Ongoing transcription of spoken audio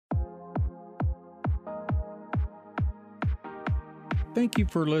Thank you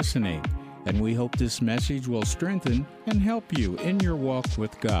for listening, and we hope this message will strengthen and help you in your walk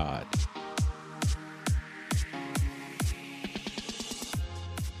with God.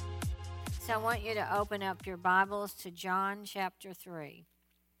 So I want you to open up your Bibles to John chapter 3.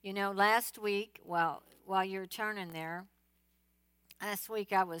 You know, last week, while you're turning there, last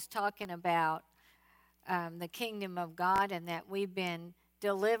week I was talking about the kingdom of God and that we've been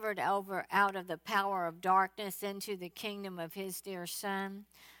delivered out of the power of darkness into the kingdom of His dear Son.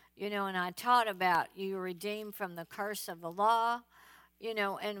 You know, and I taught about you were redeemed from the curse of the law, you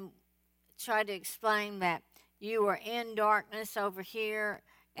know, and tried to explain that you were in darkness over here,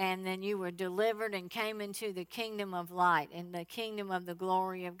 and then you were delivered and came into the kingdom of light and the kingdom of the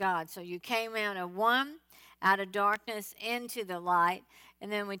glory of God. So you came out of darkness into the light.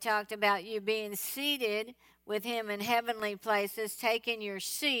 And then we talked about you being seated with Him in heavenly places, taking your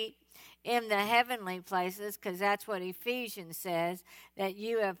seat in the heavenly places, because that's what Ephesians says, that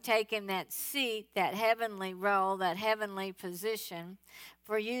you have taken that seat, that heavenly role, that heavenly position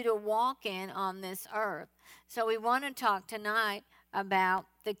for you to walk in on this earth. So we want to talk tonight about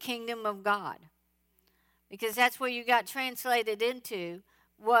the kingdom of God, because that's where you got translated into,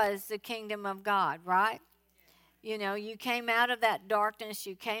 was the kingdom of God, right? You know, you came out of that darkness,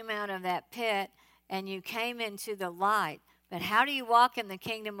 you came out of that pit, and you came into the light. But how do you walk in the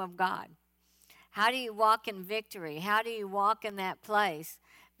kingdom of God? How do you walk in victory? How do you walk in that place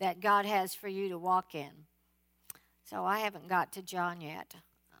that God has for you to walk in? So I haven't got to John yet.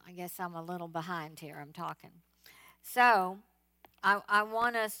 I guess I'm a little behind here. I'm talking. So I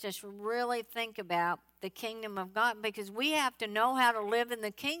want us to really think about the kingdom of God, because we have to know how to live in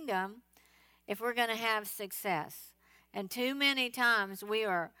the kingdom if we're going to have success. And too many times we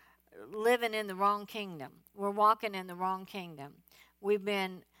are living in the wrong kingdom. We're walking in the wrong kingdom. We've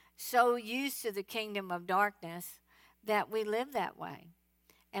been so used to the kingdom of darkness that we live that way.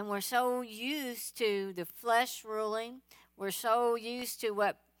 And we're so used to the flesh ruling. We're so used to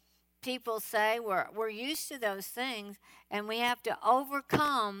what people say. We're used to those things, and we have to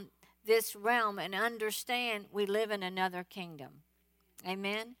overcome this realm and understand we live in another kingdom.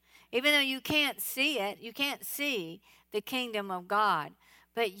 Amen? Even though you can't see it, you can't see the kingdom of God,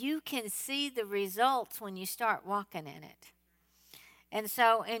 but you can see the results when you start walking in it. And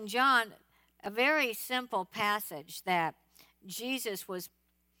so in John, a very simple passage that Jesus was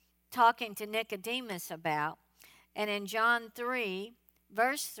talking to Nicodemus about, and in John 3,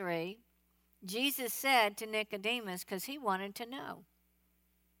 verse 3, Jesus said to Nicodemus, because he wanted to know,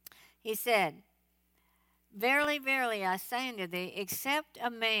 he said, "Verily, verily, I say unto thee, except a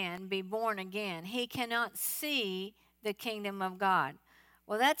man be born again, he cannot see the kingdom of God."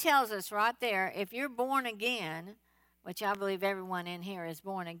 Well, that tells us right there, if you're born again, which I believe everyone in here is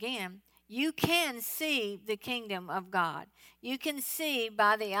born again, you can see the kingdom of God. You can see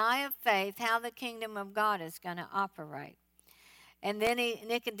by the eye of faith how the kingdom of God is going to operate. And then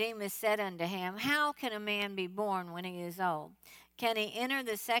Nicodemus said unto him, "How can a man be born when he is old? Can he enter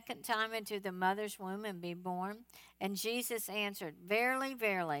the second time into the mother's womb and be born?" And Jesus answered, "Verily,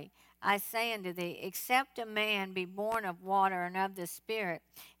 verily, I say unto thee, except a man be born of water and of the Spirit,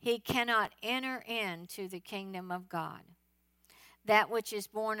 he cannot enter into the kingdom of God. That which is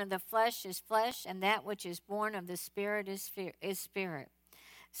born of the flesh is flesh, and that which is born of the Spirit is spirit."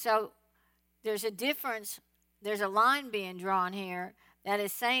 So there's a difference. There's a line being drawn here that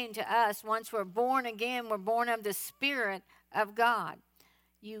is saying to us, once we're born again, we're born of the Spirit of God.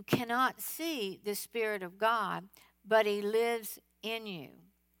 You cannot see the Spirit of God, but He lives in you.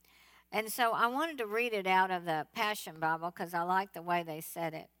 And so I wanted to read it out of the Passion Bible because I like the way they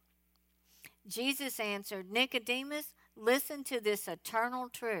said it. Jesus answered, "Nicodemus, listen to this eternal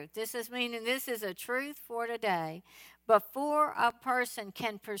truth." This is a truth for today. Before a person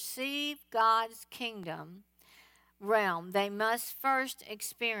can perceive God's kingdom realm, they must first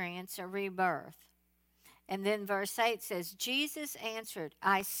experience a rebirth. And then verse 8 says, Jesus answered,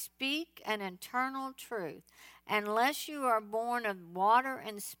 "I speak an eternal truth. Unless you are born of water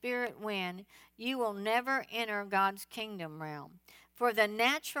and spirit wind, you will never enter God's kingdom realm. For the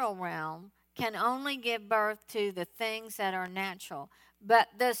natural realm can only give birth to the things that are natural, but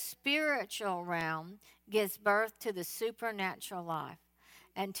the spiritual realm gives birth to the supernatural life."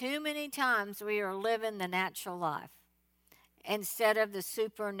 And too many times we are living the natural life instead of the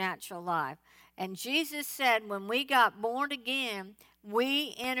supernatural life. And Jesus said when we got born again,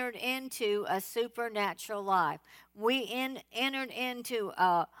 we entered into a supernatural life. We entered into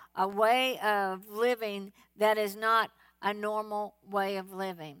a way of living that is not a normal way of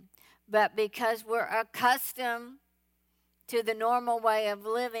living. But because we're accustomed to the normal way of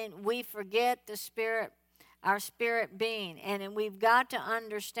living, we forget the spirit our spirit being. And we've got to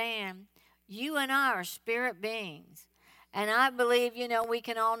understand you and I are spirit beings. And I believe, we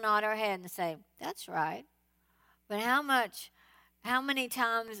can all nod our head and say, that's right. But how many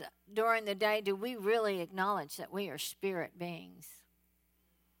times during the day do we really acknowledge that we are spirit beings?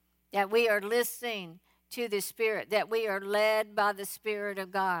 That we are listening to the Spirit, that we are led by the Spirit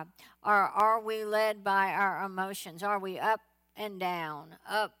of God? Or are we led by our emotions? Are we up and down,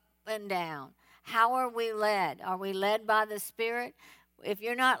 up and down? How are we led? Are we led by the Spirit? If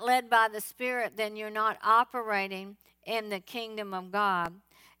you're not led by the Spirit, then you're not operating in the kingdom of God.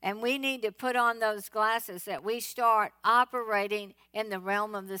 And we need to put on those glasses that we start operating in the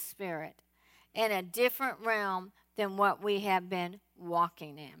realm of the Spirit, in a different realm than what we have been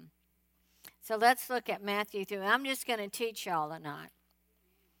walking in. So let's look at Matthew 3. I'm just going to teach y'all tonight,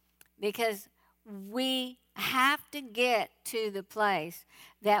 because we have to get to the place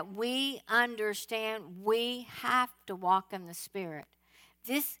that we understand we have to walk in the Spirit.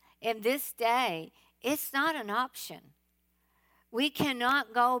 In this day, it's not an option. We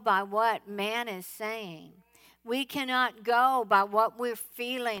cannot go by what man is saying. We cannot go by what we're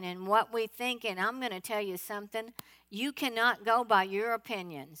feeling and what we're thinking. I'm going to tell you something. You cannot go by your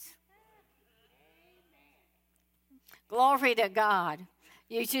opinions. Glory to God.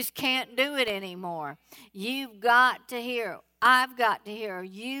 You just can't do it anymore. You've got to hear. I've got to hear.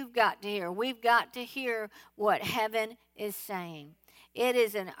 You've got to hear. We've got to hear what heaven is saying. It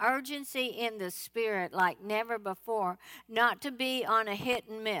is an urgency in the Spirit like never before, not to be on a hit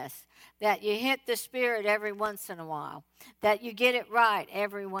and miss, that you hit the Spirit every once in a while, that you get it right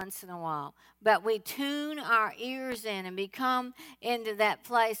every once in a while. But we tune our ears in and become into that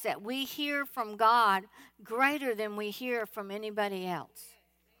place that we hear from God greater than we hear from anybody else.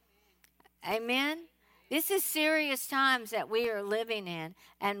 Amen? This is serious times that we are living in,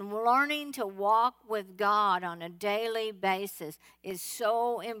 and learning to walk with God on a daily basis is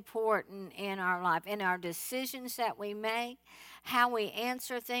so important in our life, in our decisions that we make, how we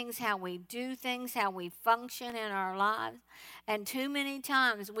answer things, how we do things, how we function in our lives. And too many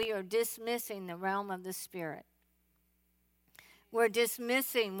times we are dismissing the realm of the Spirit. We're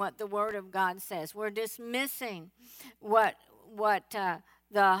dismissing what the Word of God says. We're dismissing what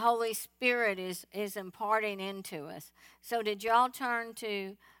the Holy Spirit is imparting into us. So did y'all turn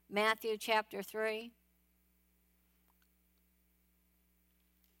to Matthew chapter 3?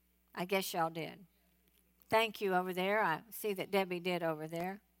 I guess y'all did. Thank you over there. I see that Debbie did over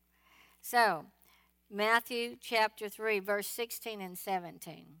there. So, Matthew chapter 3, verse 16 and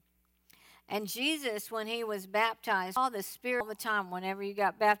 17. And Jesus, when he was baptized, saw the Spirit all the time. Whenever you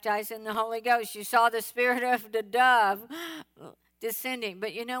got baptized in the Holy Ghost, you saw the Spirit of the dove descending.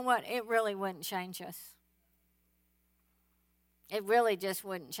 But you know what? It really wouldn't change us. It really just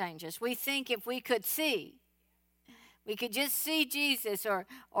wouldn't change us. We think if we could just see Jesus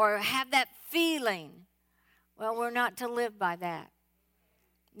or have that feeling. Well, we're not to live by that.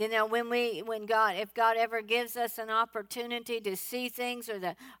 You know, if God ever gives us an opportunity to see things,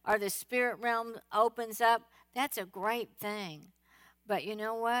 or the spirit realm opens up, that's a great thing. But you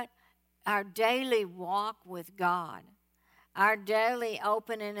know what? Our daily walk with God, our daily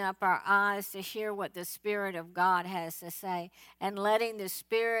opening up our eyes to hear what the Spirit of God has to say, and letting the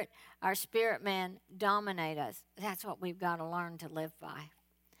Spirit, our spirit man, dominate us. That's what we've got to learn to live by.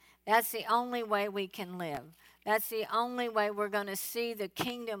 That's the only way we can live. That's the only way we're going to see the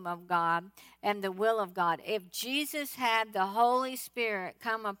kingdom of God and the will of God. If Jesus had the Holy Spirit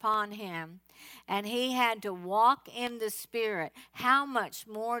come upon him and he had to walk in the Spirit, how much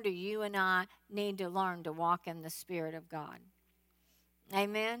more do you and I need to learn to walk in the Spirit of God?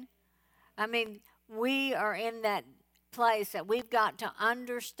 Amen? I mean, we are in that place that we've got to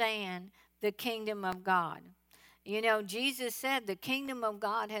understand the kingdom of God. You know, Jesus said the kingdom of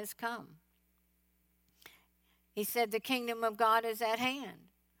God has come. He said the kingdom of God is at hand.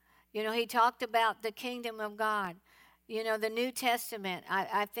 You know, he talked about the kingdom of God. You know, the New Testament,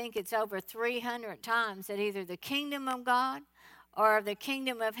 I think it's over 300 times that either the kingdom of God or the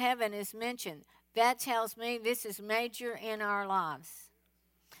kingdom of heaven is mentioned. That tells me this is major in our lives,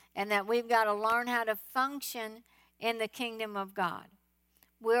 and that we've got to learn how to function in the kingdom of God.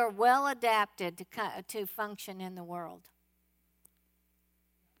 We're well adapted to function in the world.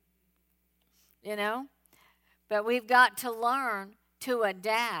 You know? But we've got to learn to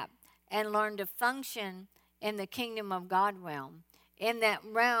adapt and learn to function in the kingdom of God realm, in that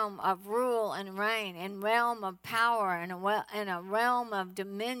realm of rule and reign, in realm of power, and a realm of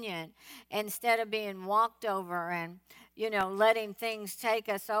dominion, instead of being walked over and, you know, letting things take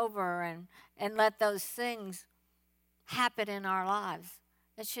us over and let those things happen in our lives.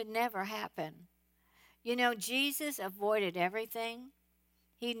 That should never happen. You know, Jesus avoided everything.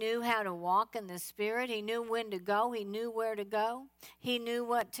 He knew how to walk in the Spirit. He knew when to go. He knew where to go. He knew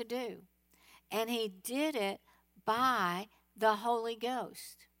what to do. And he did it by the Holy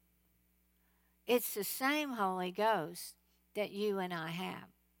Ghost. It's the same Holy Ghost that you and I have.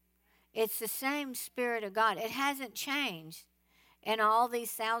 It's the same Spirit of God. It hasn't changed in all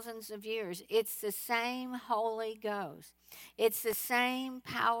these thousands of years. It's the same Holy Ghost. It's the same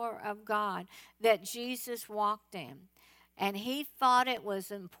power of God that Jesus walked in. And he thought it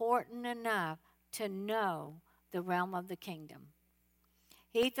was important enough to know the realm of the kingdom.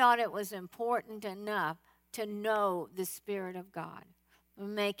 He thought it was important enough to know the Spirit of God. We're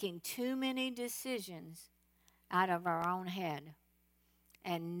making too many decisions out of our own head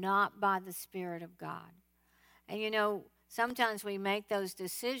and not by the Spirit of God. And you know, sometimes we make those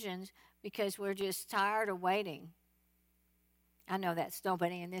decisions because we're just tired of waiting. I know that's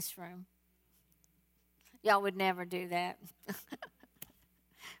nobody in this room. Y'all would never do that.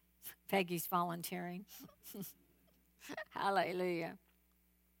 Peggy's volunteering. Hallelujah.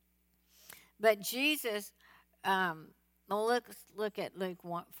 But Jesus, look at Luke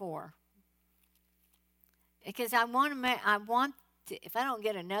 4. Because I want to, if I don't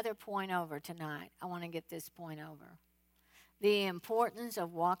get another point over tonight, I want to get this point over. The importance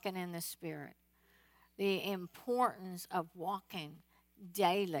of walking in the Spirit. The importance of walking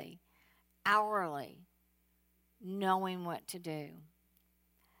daily, hourly, knowing what to do.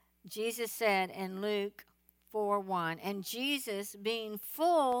 Jesus said in Luke 4:1, and Jesus, being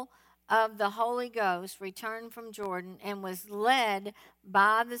full of the Holy Ghost, returned from Jordan and was led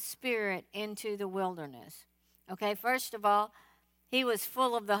by the Spirit into the wilderness. Okay, first of all, he was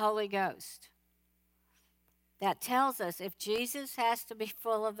full of the Holy Ghost. That tells us if Jesus has to be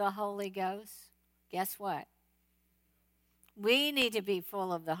full of the Holy Ghost, guess what? We need to be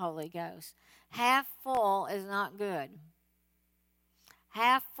full of the Holy Ghost. Half full is not good.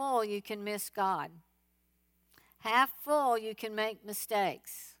 Half full, you can miss God. Half full, you can make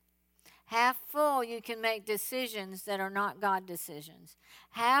mistakes. Half full, you can make decisions that are not God decisions.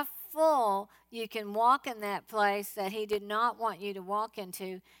 Half full, you can walk in that place that he did not want you to walk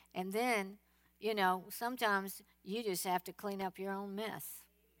into. And then, you know, sometimes you just have to clean up your own mess.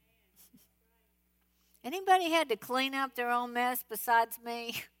 Anybody had to clean up their own mess besides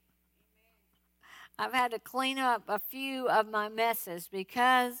me? I've had to clean up a few of my messes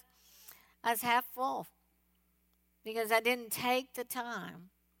because I was half full. Because I didn't take the time,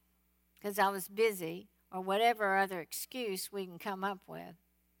 because I was busy, or whatever other excuse we can come up with,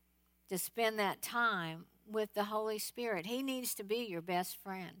 to spend that time with the Holy Spirit. He needs to be your best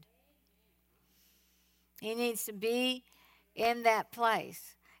friend. He needs to be in that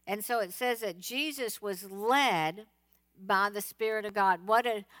place. And so it says that Jesus was led by the Spirit of God. What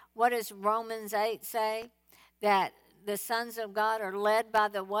does Romans 8 say? That the sons of God are led by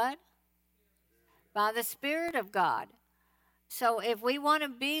the what? By the Spirit of God. So if we want to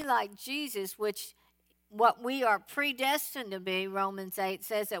be like Jesus, which what we are predestined to be, Romans 8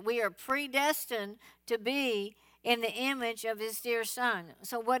 says that we are predestined to be in the image of his dear Son.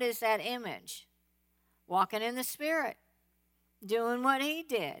 So what is that image? Walking in the Spirit. Doing what he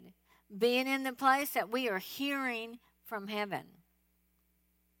did. Being in the place that we are hearing from heaven.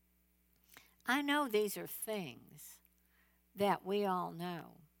 I know these are things that we all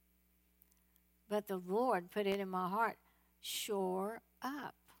know. But the Lord put it in my heart. Shore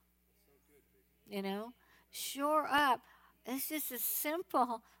up. You know? Shore up. It's just a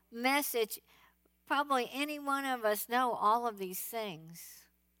simple message. Probably any one of us know all of these things.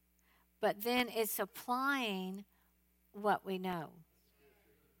 But then it's applying what we know.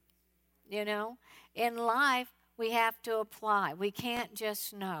 You know? In life, we have to apply. We can't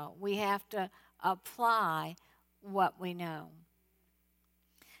just know. We have to apply what we know.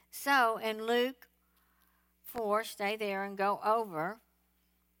 So in Luke 4, stay there and go over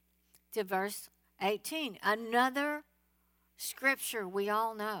to verse 18. Another scripture we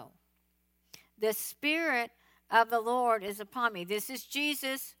all know. The Spirit of the Lord is upon me. This is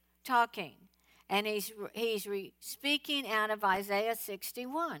Jesus talking. And he's speaking out of Isaiah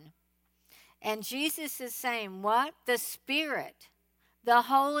 61. And Jesus is saying what? The Spirit, the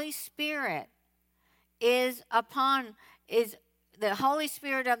Holy Spirit the Holy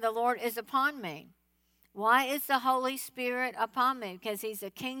Spirit of the Lord is upon me. Why is the Holy Spirit upon me? Because he's a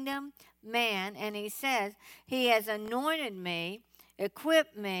kingdom man, and he says he has anointed me,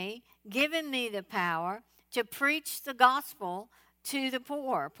 equipped me, given me the power to preach the gospel to the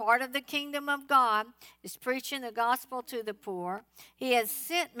poor. Part of the kingdom of God is preaching the gospel to the poor. He has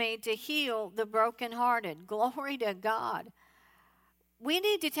sent me to heal the brokenhearted. Glory to God. We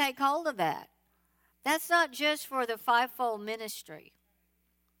need to take hold of that. That's not just for the fivefold ministry.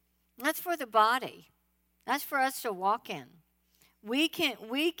 That's for the body. That's for us to walk in. We can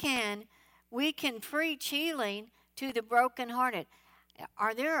preach healing to the brokenhearted.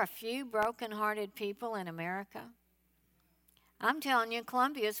 Are there a few brokenhearted people in America? I'm telling you,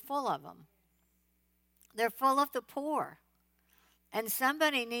 Columbia's full of them. They're full of the poor. And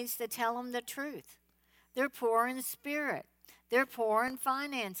somebody needs to tell them the truth. They're poor in spirit. They're poor in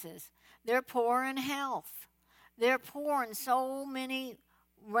finances. They're poor in health. They're poor in so many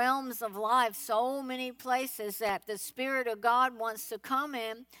realms of life, so many places that the Spirit of God wants to come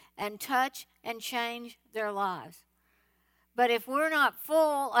in and touch and change their lives. But if we're not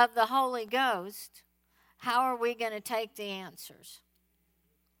full of the Holy Ghost, how are we going to take the answers?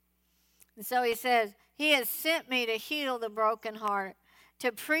 And so he says, He has sent me to heal the broken heart,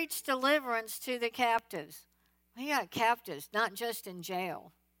 to preach deliverance to the captives. We got captives, not just in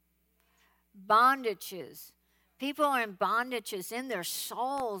jail. Bondages. People are in bondages in their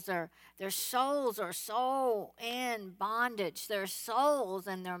souls. Their souls are so in bondage. Their souls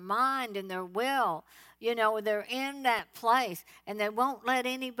and their mind and their will, they're in that place and they won't let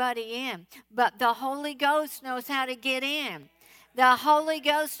anybody in. But the Holy Ghost knows how to get in. The Holy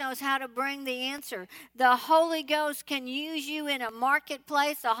Ghost knows how to bring the answer. The Holy Ghost can use you in a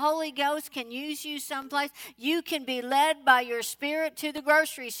marketplace. The Holy Ghost can use you someplace. You can be led by your Spirit to the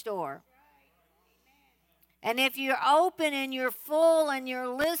grocery store. And if you're open and you're full and you're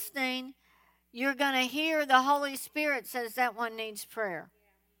listening, you're going to hear the Holy Spirit says that one needs prayer.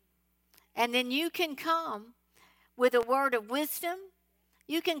 And then you can come with a word of wisdom.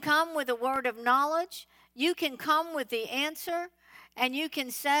 You can come with a word of knowledge. You can come with the answer. And you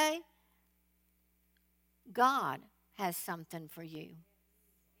can say, God has something for you.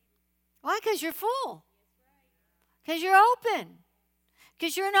 Why? Because you're full. Because you're open.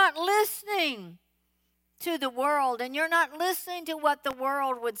 Because you're not listening to the world, and you're not listening to what the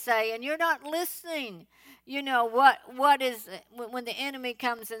world would say, and you're not listening, what is, when the enemy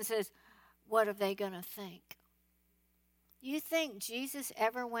comes and says, what are they going to think? You think Jesus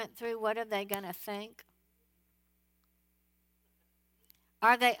ever went through what are they going to think?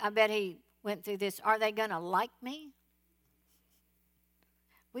 I bet he went through this, are they going to like me?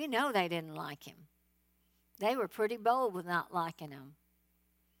 We know they didn't like him. They were pretty bold with not liking him.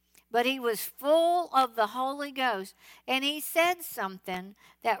 But he was full of the Holy Ghost. And he said something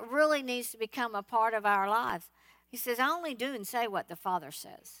that really needs to become a part of our lives. He says, I only do and say what the Father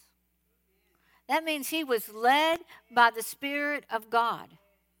says. That means he was led by the Spirit of God.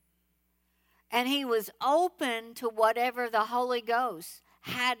 And he was open to whatever the Holy Ghost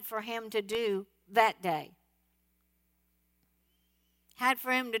had for him to do that day. Had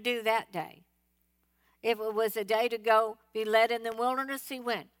for him to do that day. If it was a day to go be led in the wilderness, he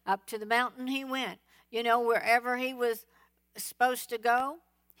went. Up to the mountain, he went. Wherever he was supposed to go,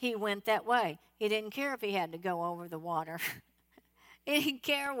 he went that way. He didn't care if he had to go over the water. He didn't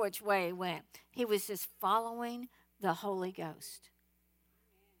care which way he went. He was just following the Holy Ghost.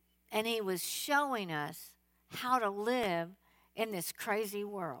 And he was showing us how to live in this crazy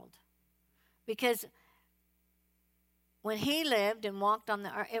world. Because when he lived and walked on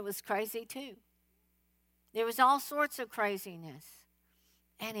the earth, it was crazy too. There was all sorts of craziness.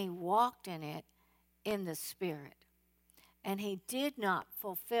 And he walked in it in the Spirit. And he did not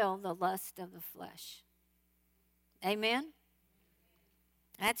fulfill the lust of the flesh. Amen?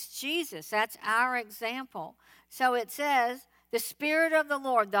 That's Jesus. That's our example. So it says, the Spirit of the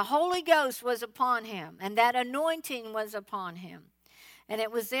Lord, the Holy Ghost was upon him. And that anointing was upon him. And it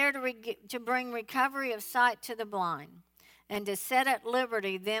was there to bring recovery of sight to the blind. And to set at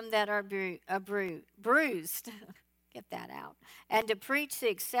liberty them that are bruised. Get that out. And to preach the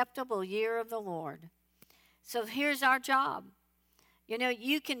acceptable year of the Lord. So here's our job.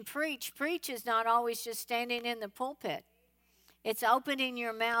 You can preach. Preach is not always just standing in the pulpit. It's opening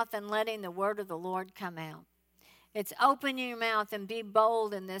your mouth and letting the word of the Lord come out. It's opening your mouth and be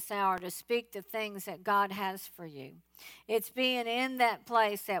bold in this hour to speak the things that God has for you. It's being in that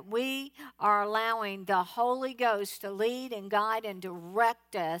place that we are allowing the Holy Ghost to lead and guide and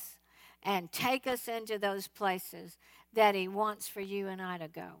direct us and take us into those places that he wants for you and I to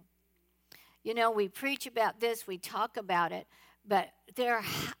go. We preach about this, we talk about it, but there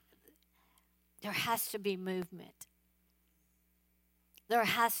has to be movement. There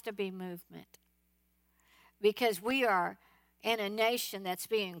has to be movement. Because we are in a nation that's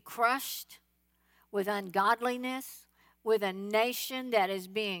being crushed with ungodliness, with a nation that is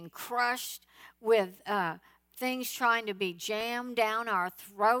being crushed with things trying to be jammed down our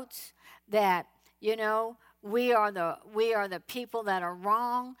throats that, we are the people that are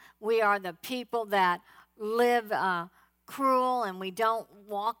wrong. We are the people that live cruel and we don't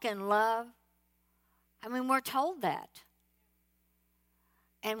walk in love. I mean, we're told that.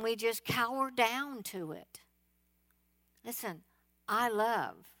 And we just cower down to it. Listen, I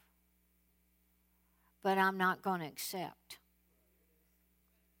love, but I'm not going to accept.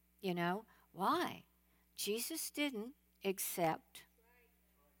 You know, why? Jesus didn't accept.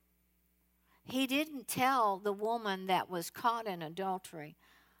 He didn't tell the woman that was caught in adultery,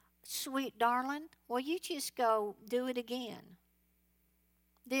 sweet darling, well, you just go do it again.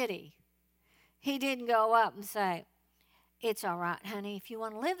 Did he? He didn't go up and say, it's all right, honey. If you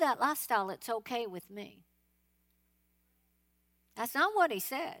want to live that lifestyle, it's okay with me. That's not what he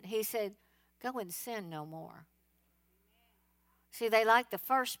said. He said, go and sin no more. See, they like the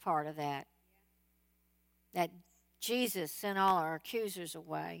first part of that Jesus sent all our accusers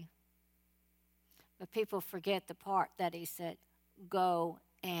away. But people forget the part that he said, go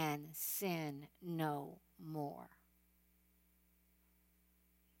and sin no more.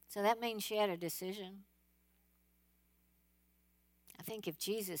 So that means she had a decision. I think if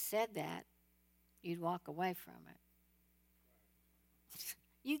Jesus said that, you'd walk away from it.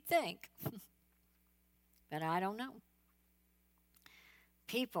 You'd think. But I don't know.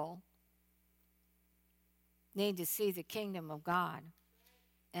 People need to see the kingdom of God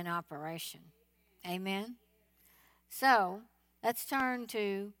in operation. Amen? So, let's turn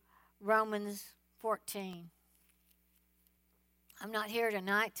to Romans 14. I'm not here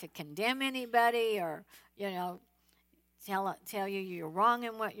tonight to condemn anybody or, tell you you're wrong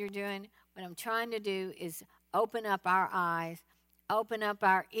in what you're doing. What I'm trying to do is open up our eyes, open up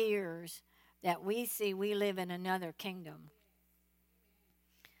our ears, that we see we live in another kingdom.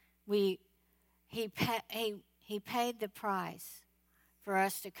 He paid the price for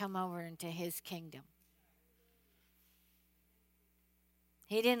us to come over into his kingdom.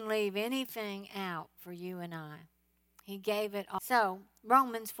 He didn't leave anything out for you and I. He gave it all. So,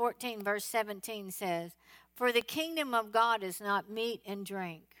 Romans 14, verse 17 says, for the kingdom of God is not meat and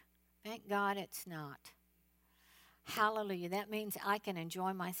drink. Thank God it's not. Hallelujah. That means I can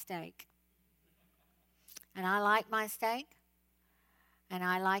enjoy my steak. And I like my steak. And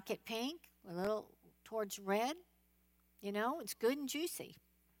I like it pink, a little towards red. It's good and juicy.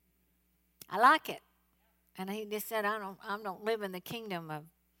 I like it. And he just said, I don't live in the kingdom of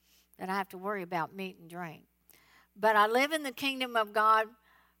that I have to worry about meat and drink. But I live in the kingdom of God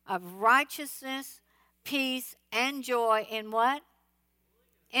of righteousness, peace, and joy in what?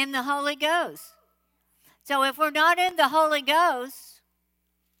 In the Holy Ghost. So if we're not in the Holy Ghost,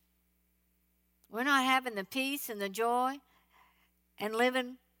 we're not having the peace and the joy and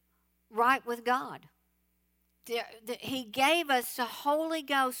living right with God. He gave us the Holy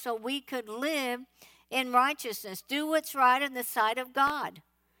Ghost so we could live in righteousness, do what's right in the sight of God,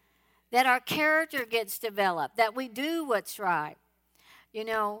 that our character gets developed, that we do what's right.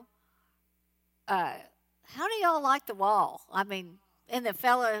 How do y'all like the wall? I mean, in the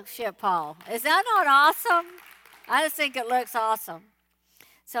fellowship hall. Is that not awesome? I just think it looks awesome.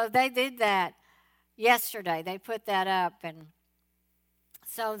 So they did that yesterday. They put that up. And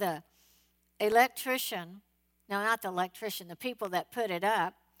so the people that put it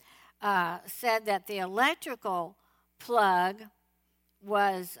up said that the electrical plug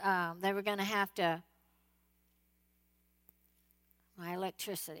was, they were going to have to, my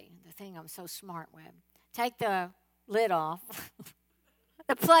electricity, the thing I'm so smart with, take the lid off, take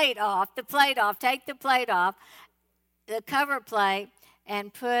the plate off, the cover plate,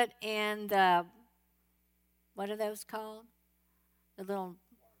 and put in the, what are those called? The little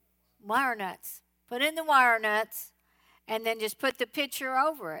wire nuts. Put in the wire nuts, and then just put the picture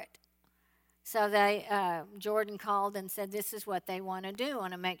over it. So Jordan called and said, this is what they want to do.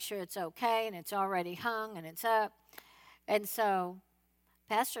 Want to make sure it's okay, and it's already hung, and it's up. And so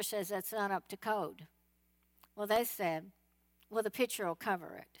Pastor says that's not up to code. Well, they said, well, the picture will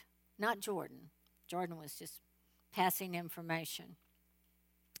cover it. Not Jordan. Jordan was just passing information.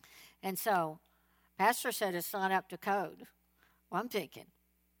 And so Pastor said it's not up to code. Well, I'm thinking,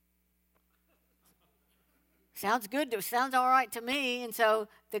 sounds good. Sounds all right to me. And so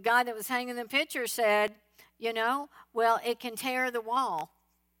the guy that was hanging the picture said, well, it can tear the wall.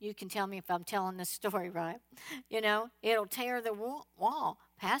 You can tell me if I'm telling this story right. It'll tear the wall.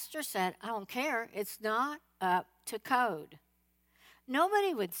 Pastor said, I don't care. It's not up to code.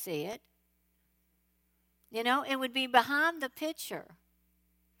 Nobody would see it. It would be behind the picture.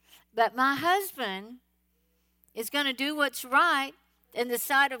 But my husband is going to do what's right in the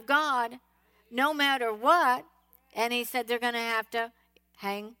sight of God no matter what. And he said they're going to have to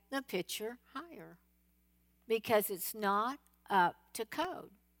hang the picture higher. because it's not up to code.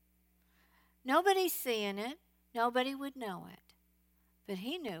 Nobody's seeing it. Nobody would know it. But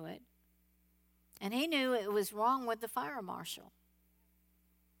he knew it. And he knew it was wrong with the fire marshal.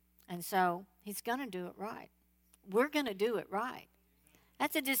 And so he's going to do it right. We're going to do it right.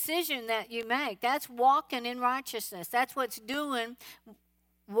 That's a decision that you make. That's walking in righteousness. That's what's doing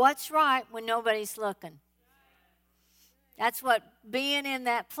what's right when nobody's looking. That's what being in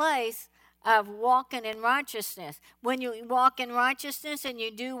that place of walking in righteousness. When you walk in righteousness and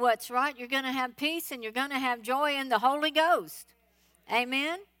you do what's right, you're going to have peace and you're going to have joy in the Holy Ghost.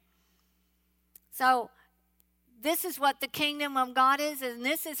 Amen? So this is what the kingdom of God is, and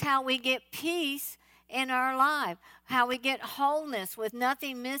this is how we get peace in our life, how we get wholeness with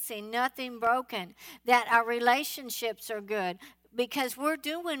nothing missing, nothing broken, that our relationships are good because we're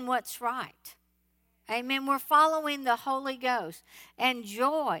doing what's right. Amen. We're following the Holy Ghost. And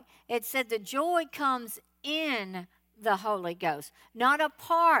joy, it said the joy comes in the Holy Ghost, not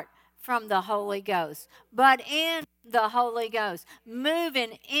apart from the Holy Ghost, but in the Holy Ghost,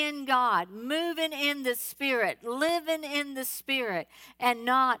 moving in God, moving in the Spirit, living in the Spirit, and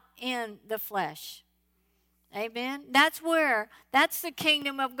not in the flesh. Amen. That's the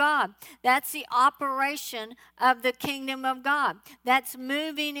kingdom of God. That's the operation of the kingdom of God. That's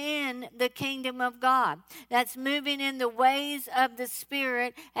moving in the kingdom of God. That's moving in the ways of the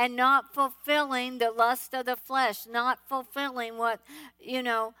Spirit and not fulfilling the lust of the flesh, not fulfilling what,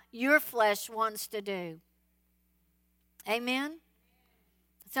 your flesh wants to do. Amen.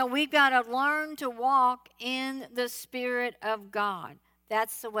 So we've got to learn to walk in the Spirit of God.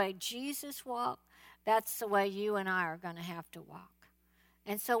 That's the way Jesus walked. That's the way you and I are going to have to walk.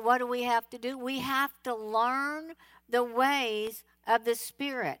 And so what do we have to do? We have to learn the ways of the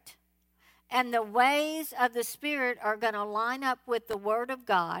Spirit. And the ways of the Spirit are going to line up with the Word of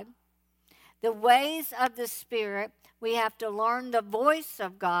God. The ways of the Spirit, we have to learn the voice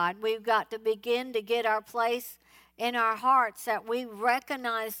of God. We've got to begin to get our place in our hearts that we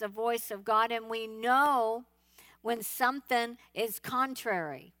recognize the voice of God and we know when something is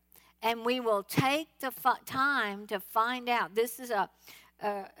contrary. And we will take the time to find out. This is a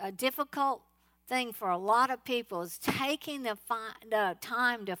difficult thing for a lot of people, is taking the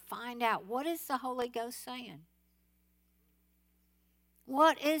time to find out, what is the Holy Ghost saying?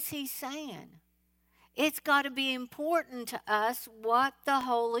 What is he saying? It's got to be important to us what the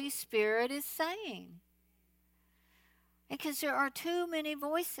Holy Spirit is saying. Because there are too many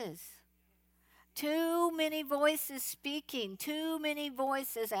voices. Too many voices speaking, too many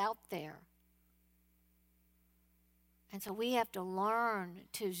voices out there. And so we have to learn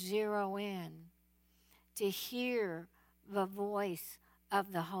to zero in, to hear the voice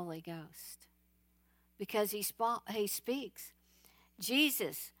of the Holy Ghost. Because he speaks.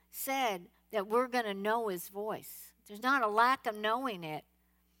 Jesus said that we're going to know his voice. There's not a lack of knowing it.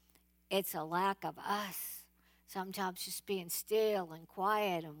 It's a lack of us. Sometimes just being still and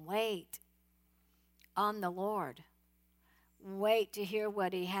quiet and wait on the Lord. Wait to hear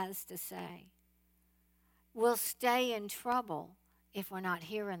what he has to say. We'll stay in trouble if we're not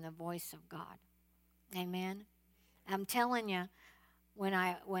hearing the voice of God. Amen. I'm telling you, when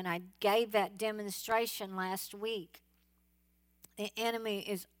I gave that demonstration last week, the enemy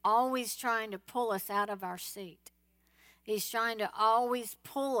is always trying to pull us out of our seat. He's trying to always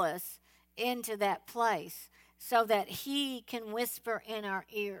pull us into that place so that he can whisper in our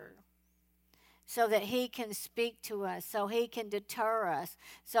ear. So that he can speak to us, so he can deter us,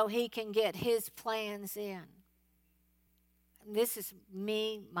 so he can get his plans in. And this is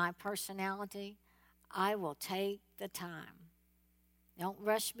me, my personality. I will take the time. Don't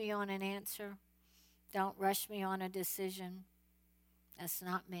rush me on an answer. Don't rush me on a decision. That's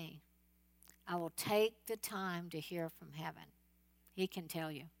not me. I will take the time to hear from heaven. He can tell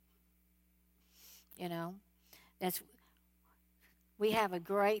you. We have a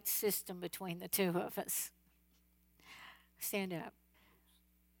great system between the two of us. Stand up.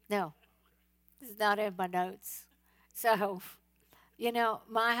 No, it's not in my notes. So,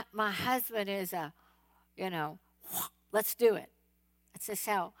 my husband is let's do it. It's just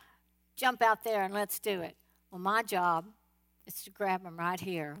how, jump out there and let's do it. Well, my job is to grab him right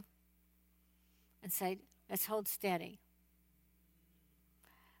here and say, let's hold steady.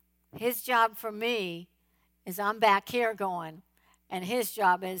 His job for me is I'm back here going, and his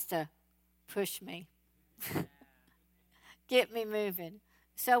job is to push me, get me moving.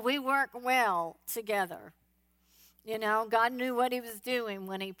 So we work well together. God knew what he was doing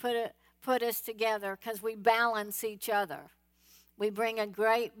when he put us together because we balance each other. We bring a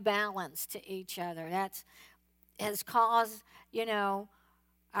great balance to each other. That has caused,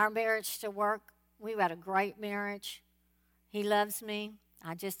 our marriage to work We've got a great marriage. He loves me.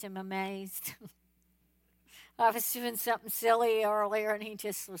 I just am amazed. I was doing something silly earlier, and he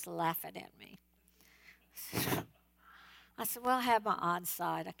just was laughing at me. I said, well, I have my odd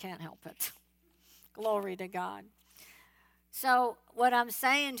side. I can't help it. Glory to God. So what I'm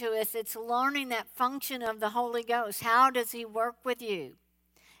saying to us, it's learning that function of the Holy Ghost. How does he work with you?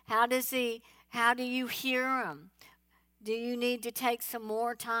 How do you hear him? Do you need to take some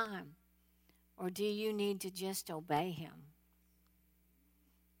more time? Or do you need to just obey him?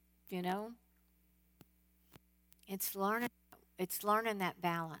 You know? It's learning that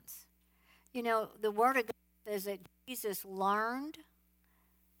balance. You know, the Word of God says that Jesus learned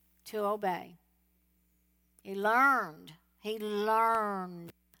to obey. He learned.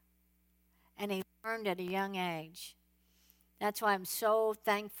 And he learned at a young age. That's why I'm so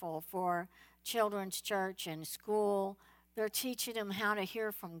thankful for children's church and school. They're teaching them how to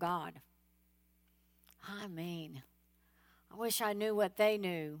hear from God. I mean, I wish I knew what they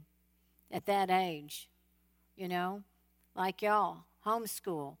knew at that age. You know, like y'all,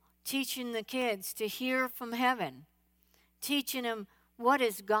 homeschool, teaching the kids to hear from heaven, teaching them what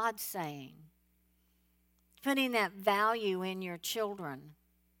is God saying, putting that value in your children.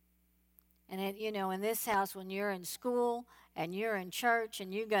 And, in this house, when you're in school and you're in church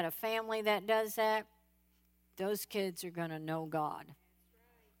and you've got a family that does that, those kids are going to know God.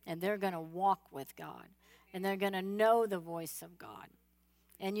 And they're going to walk with God. And they're going to know the voice of God.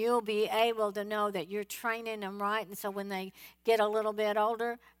 And you'll be able to know that you're training them right. And so when they get a little bit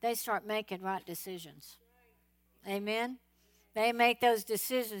older, they start making right decisions. Amen? They make those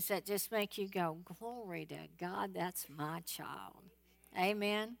decisions that just make you go, glory to God, that's my child.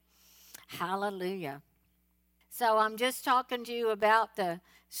 Amen? Hallelujah. So I'm just talking to you about the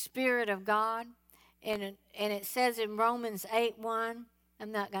Spirit of God. And it says in Romans 8:1,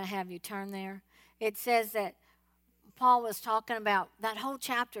 I'm not going to have you turn there. It says that Paul was talking about, that whole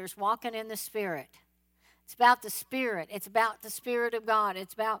chapter is walking in the Spirit. It's about the Spirit. It's about the Spirit of God.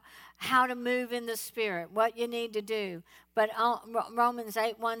 It's about how to move in the Spirit, what you need to do. But Romans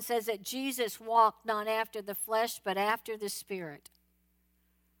 8:1 says that Jesus walked not after the flesh, but after the Spirit.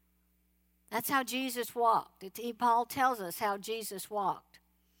 That's how Jesus walked. Paul tells us how Jesus walked.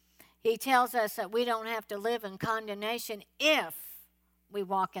 He tells us that we don't have to live in condemnation if we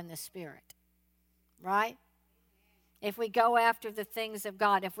walk in the Spirit. Right? If we go after the things of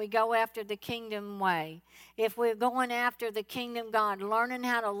God, if we go after the kingdom way, if we're going after the kingdom God, learning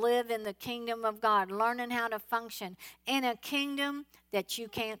how to live in the kingdom of God, learning how to function in a kingdom that you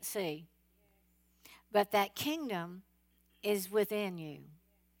can't see. But that kingdom is within you.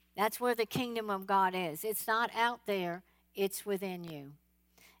 That's where the kingdom of God is. It's not out there, it's within you.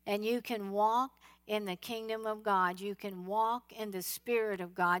 And you can walk in the kingdom of God. You can walk in the Spirit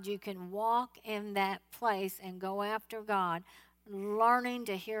of God. You can walk in that place and go after God, learning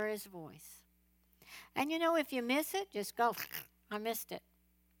to hear his voice. And if you miss it, just go, I missed it.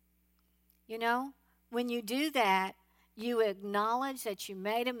 When you do that, you acknowledge that you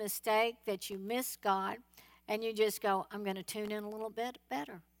made a mistake, that you missed God, and you just go, I'm going to tune in a little bit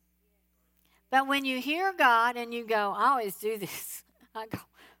better. But when you hear God and you go, I always do this. I go,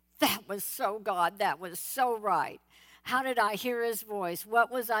 that was so God. That was so right. How did I hear his voice? What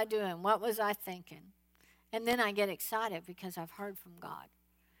was I doing? What was I thinking? And then I get excited because I've heard from God.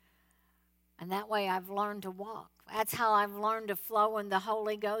 And that way I've learned to walk. That's how I've learned to flow in the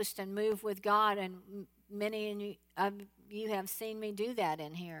Holy Ghost and move with God. And many of you have seen me do that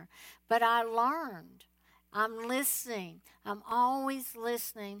in here. But I learned. I'm listening. I'm always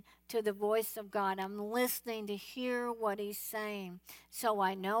listening to the voice of God. I'm listening to hear what he's saying. So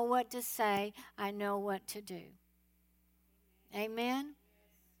I know what to say. I know what to do. Amen?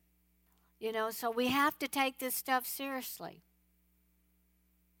 So we have to take this stuff seriously.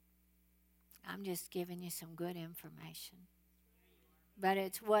 I'm just giving you some good information. But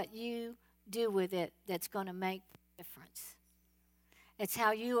it's what you do with it that's going to make the difference. It's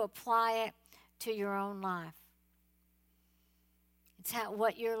how you apply it to your own life. It's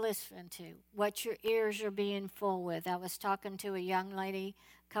what you're listening to, what your ears are being full with. I was talking to a young lady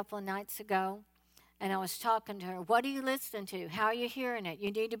a couple of nights ago, and I was talking to her, what are you listening to? How are you hearing it?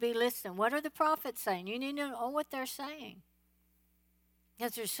 You need to be listening. What are the prophets saying? You need to know what they're saying.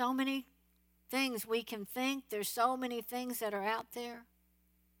 Because there's so many things we can think. There's so many things that are out there.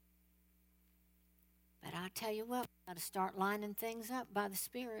 But I tell you what, we've got to start lining things up by the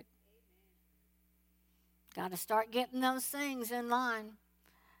Spirit. Got to start getting those things in line.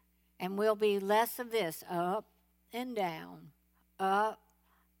 And we'll be less of this, up and down, up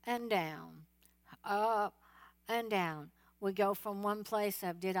and down, up and down. We go from one place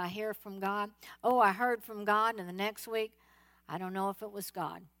of, did I hear from God? Oh, I heard from God, and the next week, I don't know if it was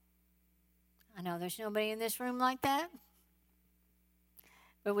God. I know there's nobody in this room like that,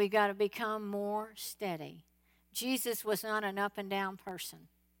 but we got to become more steady. Jesus was not an up and down person.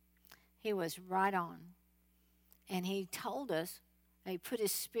 He was right on. And he told us, he put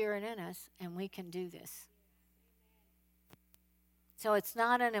his Spirit in us, and we can do this. So it's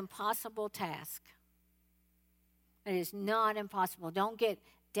not an impossible task. It is not impossible. Don't get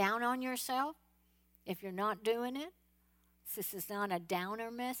down on yourself if you're not doing it. This is not a downer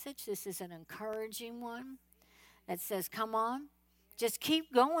message. This is an encouraging one that says, come on, just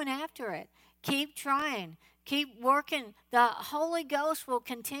keep going after it. Keep trying. Keep working. The Holy Ghost will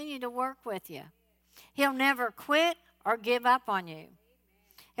continue to work with you. He'll never quit or give up on you.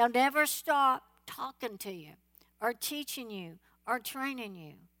 He'll never stop talking to you or teaching you or training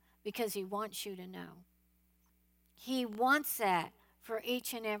you because he wants you to know. He wants that for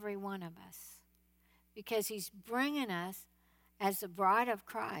each and every one of us because he's bringing us as the bride of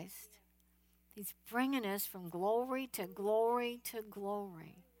Christ. He's bringing us from glory to glory to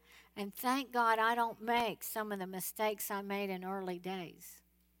glory. And thank God I don't make some of the mistakes I made in early days.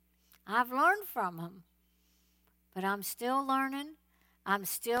 I've learned from them, but I'm still learning, I'm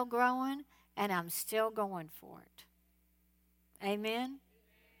still growing, and I'm still going for it. Amen?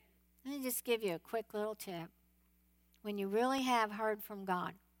 Let me just give you a quick little tip. When you really have heard from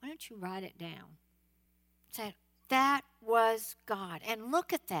God, why don't you write it down? Say, that was God. And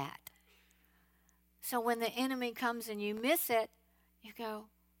look at that. So when the enemy comes and you miss it, you go,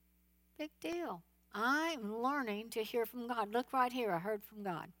 big deal. I'm learning to hear from God. Look right here. I heard from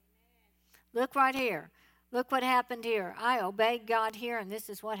God. Look right here. Look what happened here. I obeyed God here, and this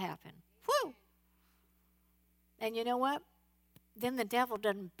is what happened. Whew! And you know what? Then the devil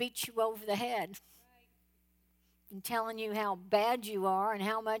doesn't beat you over the head and telling you how bad you are and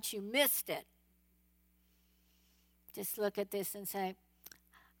how much you missed it. Just look at this and say,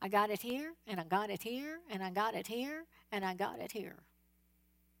 I got it here, and I got it here, and I got it here, and I got it here.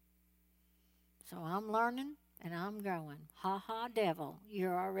 So I'm learning, and I'm growing. Ha ha, devil,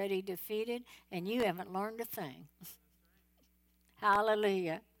 you're already defeated, and you haven't learned a thing.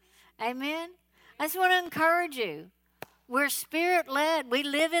 Hallelujah. Amen? I just want to encourage you. We're Spirit-led. We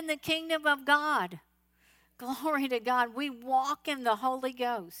live in the kingdom of God. Glory to God. We walk in the Holy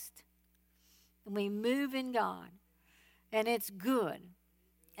Ghost. And we move in God. And it's good.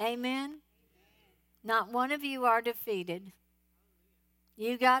 Amen? Not one of you are defeated.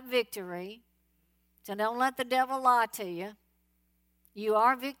 You got victory. So don't let the devil lie to you. You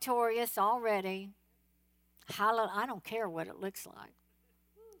are victorious already. Hallelujah. I don't care what it looks like.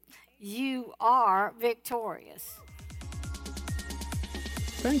 You are victorious.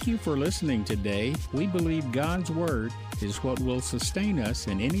 Thank you for listening today. We believe God's Word is what will sustain us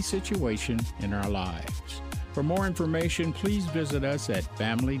in any situation in our lives. For more information, please visit us at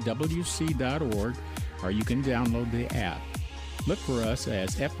familywc.org, or you can download the app. Look for us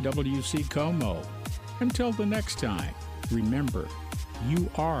as FWC Como. Until the next time, remember, you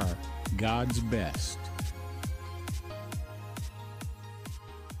are God's best.